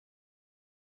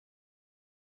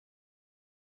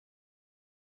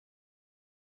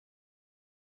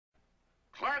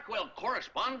Clarkwell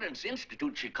Correspondence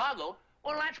Institute, Chicago.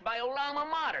 Well, that's my old alma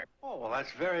mater. Oh, well,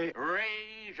 that's very...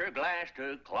 Raise your glass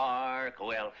to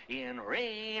Clarkwell in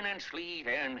rain and sleet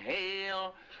and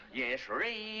hail. Yes,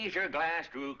 raise your glass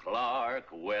to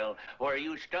Clarkwell, where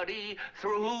you study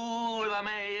through the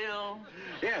mail.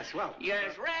 Yes, well...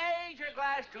 Yes, raise your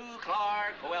glass to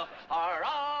Clarkwell, our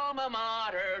alma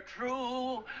mater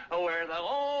true, where the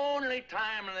only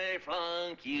time they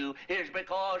flunk you is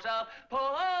because of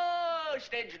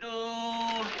postage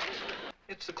due.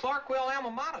 It's the Clarkwell Alma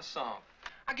Mater song.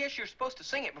 I guess you're supposed to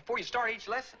sing it before you start each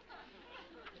lesson.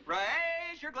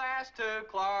 Raise your glass to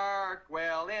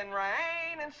Clarkwell in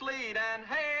rain and sleet and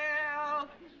hail.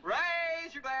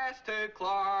 Raise your glass to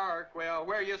Clarkwell,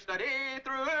 where you study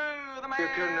through the mail. You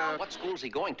can, What school's he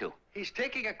going to? He's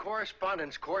taking a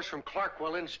correspondence course from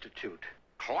Clarkwell Institute.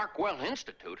 Clarkwell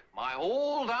Institute? My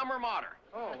old alma mater.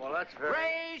 Oh, well, that's very...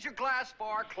 Raise your glass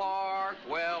for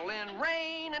Clarkwell in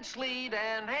rain and sleet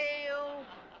and hail.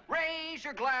 Raise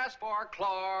your glass for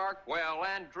Clarkwell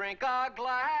and drink a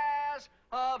glass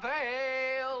of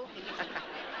ale.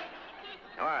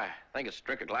 Oh, I think it's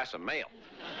drink a glass of mail.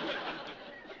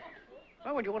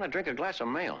 Why would you want to drink a glass of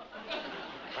mail?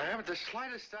 I haven't the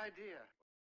slightest idea.